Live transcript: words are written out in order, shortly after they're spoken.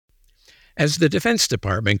As the Defense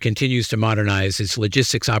Department continues to modernize its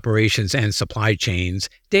logistics operations and supply chains,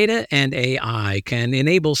 data and AI can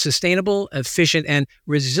enable sustainable, efficient, and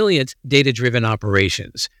resilient data driven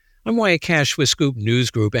operations. I'm Wyatt Cash with Scoop News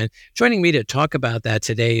Group, and joining me to talk about that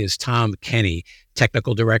today is Thom Kenney,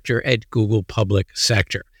 Technical Director at Google Public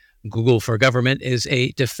Sector. Google for Government is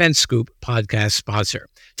a Defense Scoop podcast sponsor.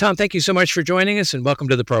 Thom, thank you so much for joining us and welcome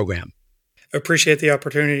to the program. Appreciate the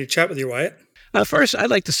opportunity to chat with you, Wyatt. First, I'd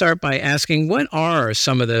like to start by asking, what are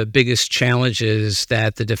some of the biggest challenges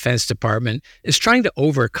that the Defense Department is trying to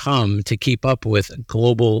overcome to keep up with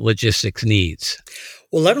global logistics needs?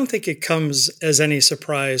 Well, I don't think it comes as any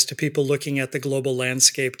surprise to people looking at the global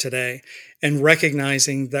landscape today and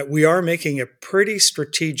recognizing that we are making a pretty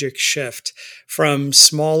strategic shift from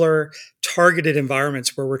smaller, targeted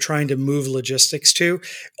environments where we're trying to move logistics to,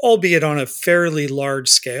 albeit on a fairly large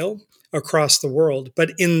scale across the world.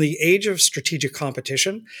 But in the age of strategic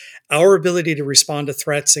competition, our ability to respond to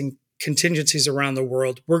threats and contingencies around the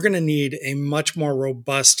world, we're going to need a much more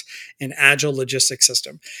robust and agile logistics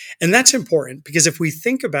system. And that's important because if we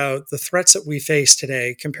think about the threats that we face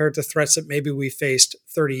today compared to threats that maybe we faced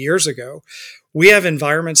 30 years ago, we have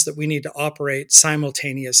environments that we need to operate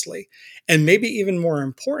simultaneously. And maybe even more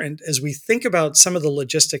important, as we think about some of the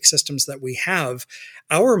logistics systems that we have,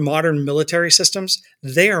 our modern military systems,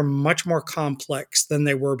 they are much more complex than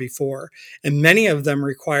they were before. And many of them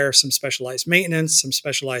require some specialized maintenance, some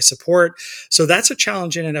specialized support. So that's a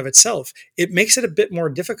challenge in and of itself. It makes it a bit more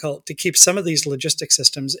difficult to keep some of these logistics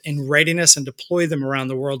systems in readiness and deploy them around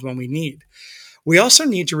the world when we need. We also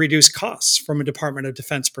need to reduce costs from a Department of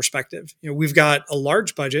Defense perspective. We've got a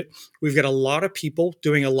large budget. We've got a lot of people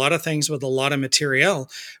doing a lot of things with a lot of materiel.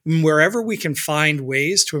 Wherever we can find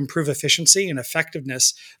ways to improve efficiency and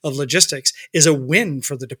effectiveness of logistics is a win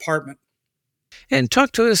for the department. And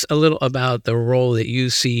talk to us a little about the role that you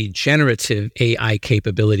see generative AI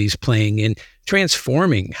capabilities playing in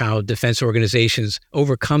transforming how defense organizations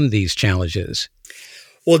overcome these challenges.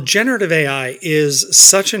 Well, generative AI is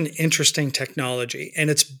such an interesting technology, and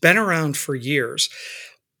it's been around for years.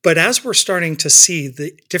 But as we're starting to see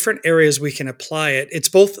the different areas we can apply it, it's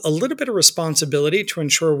both a little bit of responsibility to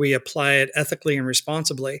ensure we apply it ethically and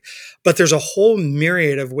responsibly, but there's a whole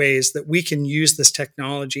myriad of ways that we can use this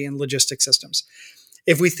technology in logistics systems.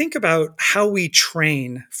 If we think about how we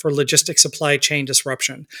train for logistics supply chain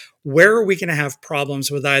disruption, where are we going to have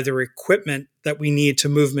problems with either equipment that we need to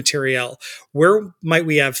move material? Where might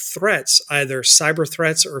we have threats, either cyber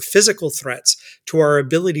threats or physical threats, to our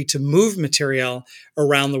ability to move material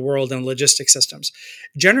around the world in logistics systems?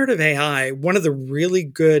 Generative AI, one of the really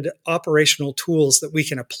good operational tools that we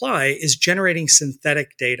can apply is generating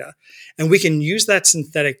synthetic data. And we can use that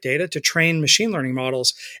synthetic data to train machine learning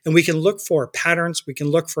models, and we can look for patterns, we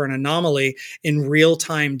can look for an anomaly in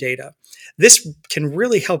real-time data. This can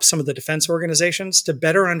really help some of the defense organizations to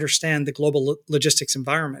better understand the global logistics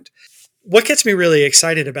environment. What gets me really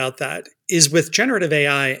excited about that is with generative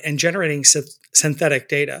AI and generating synthetic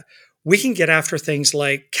data, we can get after things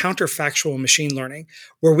like counterfactual machine learning,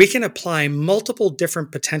 where we can apply multiple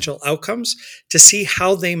different potential outcomes to see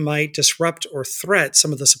how they might disrupt or threat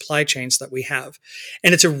some of the supply chains that we have.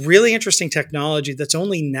 And it's a really interesting technology that's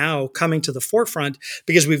only now coming to the forefront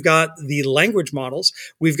because we've got the language models,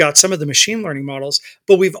 we've got some of the machine learning models,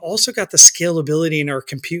 but we've also got the scalability in our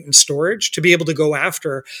compute and storage to be able to go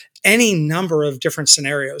after any number of different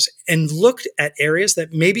scenarios and looked at areas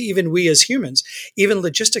that maybe even we as humans, even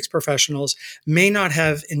logistics professionals, may not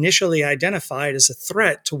have initially identified as a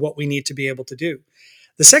threat to what we need to be able to do.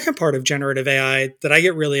 The second part of generative AI that I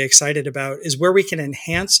get really excited about is where we can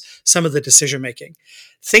enhance some of the decision making.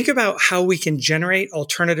 Think about how we can generate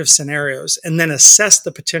alternative scenarios and then assess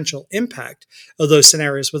the potential impact of those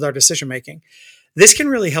scenarios with our decision making. This can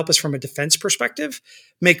really help us from a defense perspective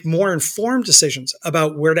make more informed decisions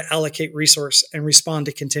about where to allocate resource and respond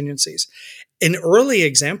to contingencies. An early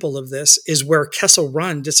example of this is where Kessel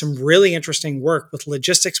Run did some really interesting work with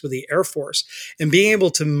logistics with the Air Force and being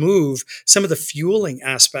able to move some of the fueling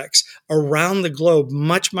aspects around the globe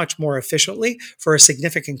much, much more efficiently for a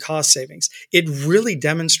significant cost savings. It really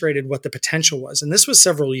demonstrated what the potential was. And this was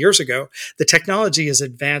several years ago. The technology has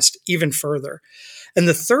advanced even further. And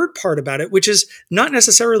the third part about it, which is not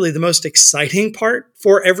necessarily the most exciting part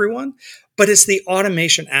for everyone, but it's the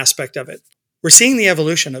automation aspect of it. We're seeing the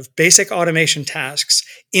evolution of basic automation tasks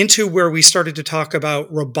into where we started to talk about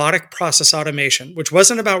robotic process automation, which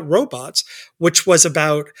wasn't about robots, which was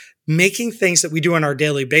about making things that we do on our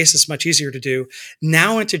daily basis much easier to do,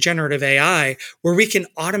 now into generative AI, where we can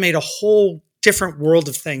automate a whole different world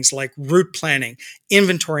of things like route planning,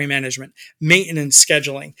 inventory management, maintenance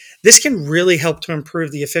scheduling. This can really help to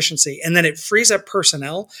improve the efficiency. And then it frees up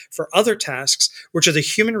personnel for other tasks, which are the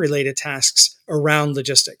human related tasks around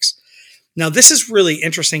logistics. Now, this is really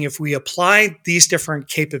interesting if we apply these different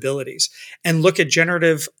capabilities and look at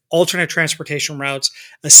generative alternate transportation routes,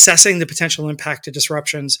 assessing the potential impact to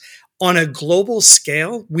disruptions. On a global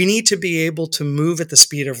scale, we need to be able to move at the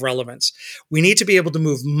speed of relevance. We need to be able to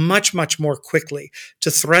move much, much more quickly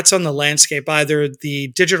to threats on the landscape, either the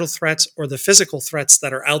digital threats or the physical threats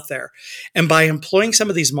that are out there. And by employing some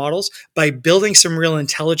of these models, by building some real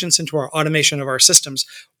intelligence into our automation of our systems,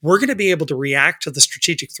 we're going to be able to react to the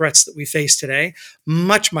strategic threats that we face today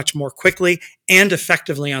much, much more quickly and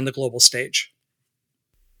effectively on the global stage.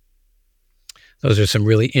 Those are some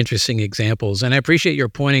really interesting examples. And I appreciate your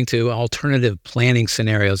pointing to alternative planning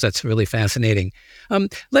scenarios. That's really fascinating.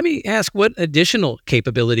 Let me ask what additional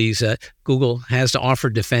capabilities Google has to offer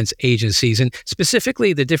defense agencies, and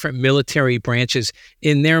specifically the different military branches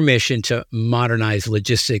in their mission to modernize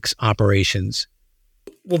logistics operations.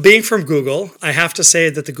 Well, being from Google, I have to say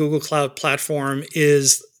that the Google Cloud Platform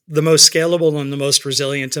is the most scalable and the most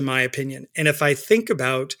resilient, in my opinion. And if I think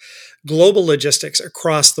about global logistics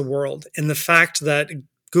across the world and the fact that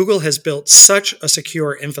Google has built such a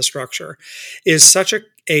secure infrastructure, is such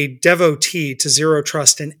a devotee to zero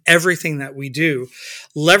trust in everything that we do,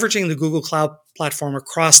 leveraging the Google Cloud Platform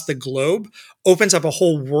across the globe opens up a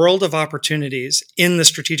whole world of opportunities in the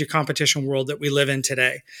strategic competition world that we live in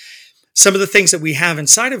today. Some of the things that we have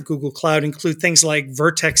inside of Google Cloud include things like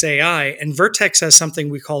Vertex AI, and Vertex has something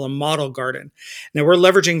we call a model garden. Now, we're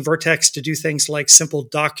leveraging Vertex to do things like simple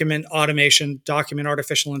document automation, document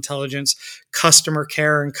artificial intelligence, customer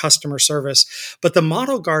care, and customer service. But the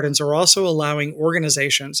model gardens are also allowing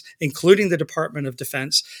organizations, including the Department of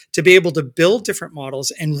Defense, to be able to build different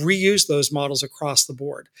models and reuse those models across the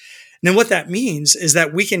board. Now, what that means is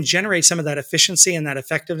that we can generate some of that efficiency and that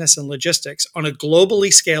effectiveness in logistics on a globally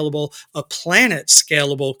scalable, a planet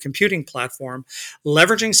scalable computing platform,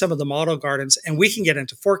 leveraging some of the model gardens, and we can get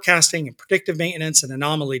into forecasting and predictive maintenance and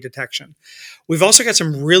anomaly detection. We've also got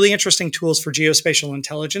some really interesting tools for geospatial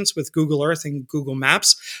intelligence with Google Earth and Google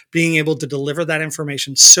Maps, being able to deliver that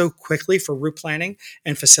information so quickly for route planning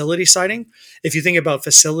and facility siting. If you think about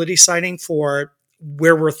facility siting for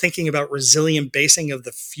where we're thinking about resilient basing of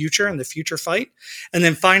the future and the future fight. And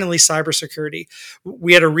then finally, cybersecurity.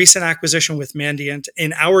 We had a recent acquisition with Mandiant,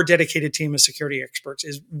 and our dedicated team of security experts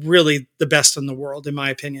is really the best in the world, in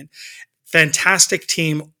my opinion. Fantastic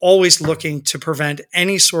team, always looking to prevent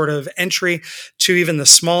any sort of entry to even the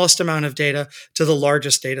smallest amount of data to the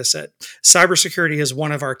largest data set. Cybersecurity is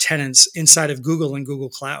one of our tenants inside of Google and Google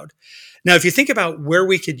Cloud. Now, if you think about where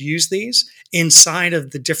we could use these inside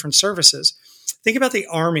of the different services, think about the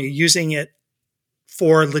Army using it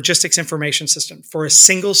for logistics information system, for a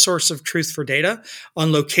single source of truth for data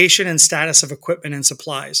on location and status of equipment and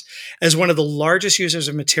supplies. As one of the largest users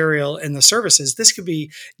of material in the services, this could be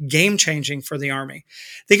game-changing for the Army.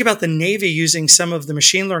 Think about the Navy using some of the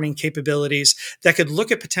machine learning capabilities that could look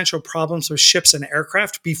at potential problems with ships and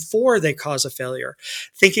aircraft before they cause a failure.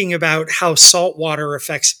 Thinking about how salt water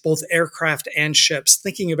affects both aircraft and ships.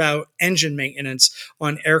 Thinking about engine maintenance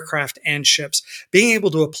on aircraft and ships. Being able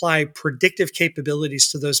to apply predictive capabilities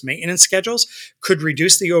to those maintenance schedules could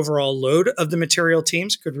reduce the overall load of the material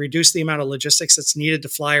teams, could reduce the amount of logistics that's needed to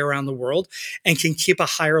fly around the world, and can keep a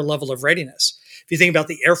higher level of readiness. If you think about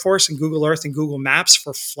the Air Force and Google Earth and Google Maps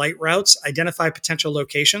for flight routes, identify potential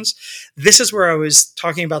locations, this is where I was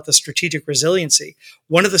talking about the strategic resiliency.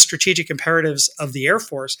 One of the strategic imperatives of the Air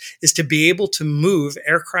Force is to be able to move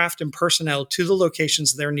aircraft and personnel to the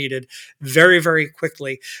locations they're needed very, very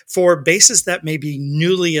quickly for bases that may be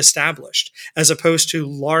newly established, as opposed to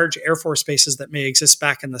large Air Force bases that may exist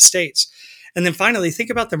back in the States. And then finally, think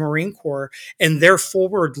about the Marine Corps and their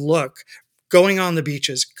forward look, going on the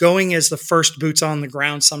beaches, going as the first boots on the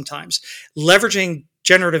ground sometimes, leveraging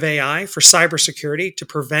generative AI for cybersecurity to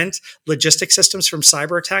prevent logistic systems from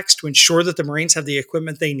cyber attacks to ensure that the Marines have the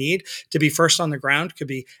equipment they need to be first on the ground could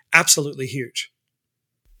be absolutely huge.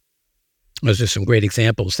 Those are some great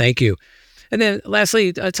examples. Thank you. And then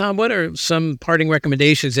lastly, Thom, what are some parting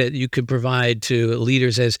recommendations that you could provide to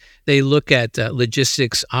leaders as they look at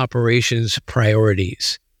logistics operations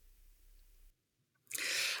priorities?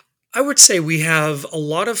 I would say we have a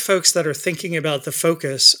lot of folks that are thinking about the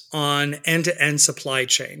focus on end-to-end supply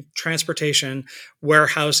chain, transportation,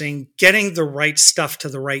 warehousing, getting the right stuff to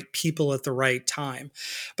the right people at the right time.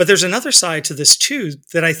 But there's another side to this too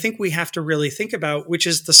that I think we have to really think about, which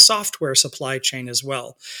is the software supply chain as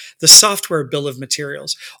well. The software bill of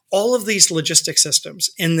materials. All of these logistics systems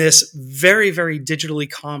in this very, very digitally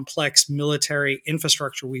complex military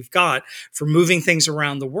infrastructure we've got for moving things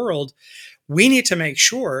around the world, we need to make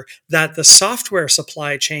sure that the software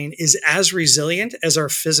supply chain is as resilient as our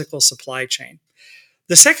physical supply chain.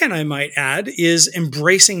 The second I might add is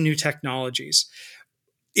embracing new technologies.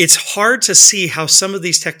 It's hard to see how some of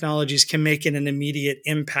these technologies can make an immediate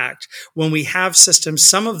impact when we have systems.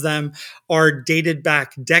 Some of them are dated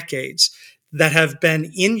back decades that have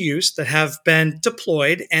been in use, that have been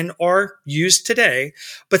deployed and are used today.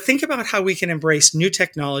 But think about how we can embrace new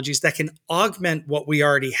technologies that can augment what we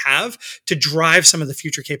already have to drive some of the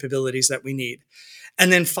future capabilities that we need.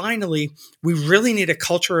 And then finally, we really need a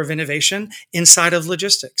culture of innovation inside of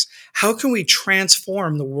logistics. How can we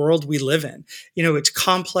transform the world we live in? It's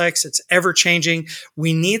complex, it's ever changing.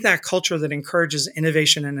 We need that culture that encourages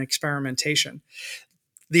innovation and experimentation.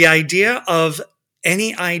 The idea of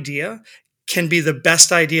any idea can be the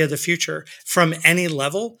best idea of the future from any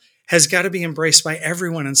level has got to be embraced by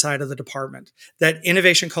everyone inside of the department. That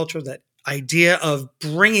innovation culture, that idea of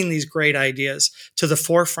bringing these great ideas to the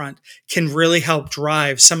forefront can really help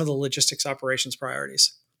drive some of the logistics operations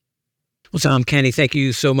priorities. Well, Thom Kenney, thank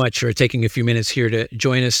you so much for taking a few minutes here to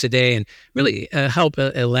join us today and really help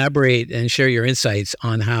elaborate and share your insights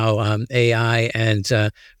on how AI and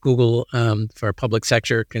Google for our public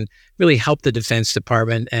sector can really help the Defense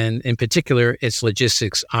Department and in particular its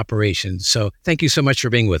logistics operations. So thank you so much for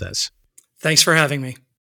being with us. Thanks for having me.